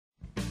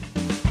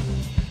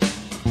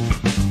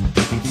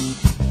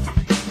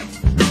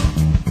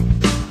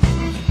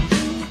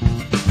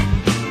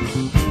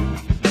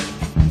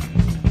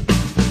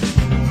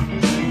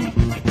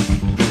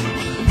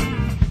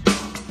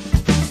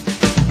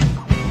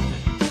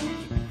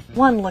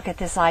One look at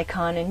this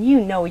icon and you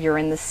know you're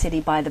in the city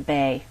by the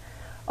bay.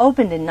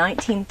 Opened in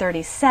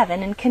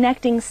 1937 and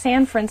connecting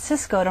San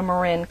Francisco to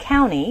Marin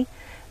County,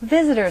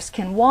 visitors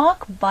can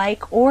walk,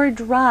 bike, or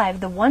drive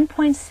the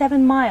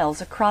 1.7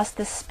 miles across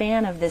the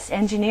span of this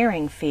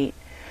engineering feat,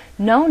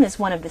 known as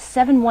one of the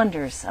 7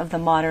 wonders of the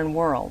modern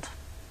world.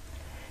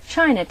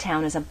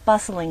 Chinatown is a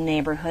bustling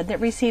neighborhood that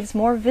receives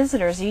more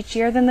visitors each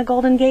year than the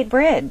Golden Gate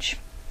Bridge.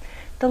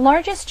 The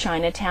largest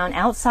Chinatown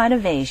outside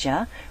of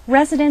Asia,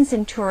 residents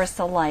and tourists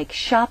alike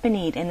shop and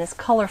eat in this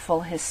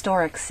colorful,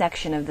 historic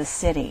section of the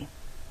city.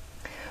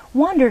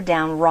 Wander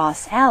down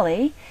Ross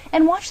Alley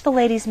and watch the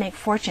ladies make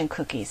fortune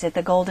cookies at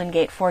the Golden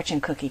Gate Fortune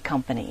Cookie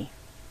Company.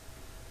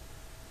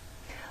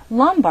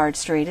 Lombard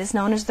Street is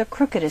known as the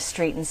crookedest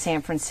street in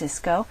San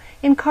Francisco,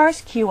 and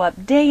cars queue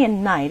up day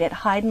and night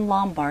at Hyde and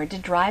Lombard to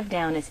drive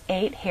down its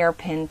 8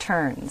 hairpin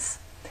turns.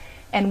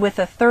 And with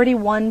a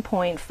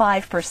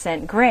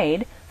 31.5%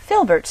 grade,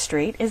 Filbert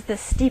Street is the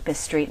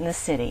steepest street in the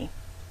city.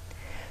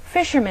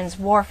 Fisherman's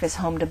Wharf is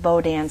home to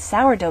Boudin's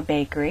Sourdough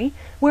Bakery,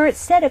 where it's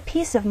said a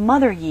piece of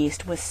mother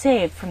yeast was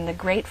saved from the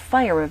Great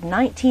Fire of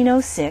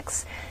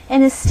 1906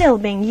 and is still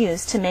being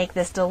used to make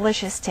this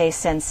delicious taste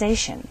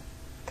sensation.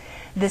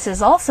 This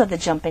is also the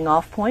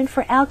jumping-off point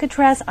for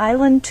Alcatraz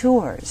Island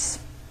tours.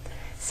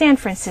 San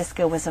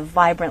Francisco is a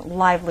vibrant,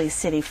 lively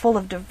city full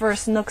of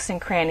diverse nooks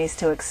and crannies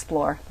to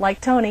explore. Like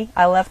Tony,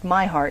 I left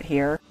my heart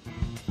here.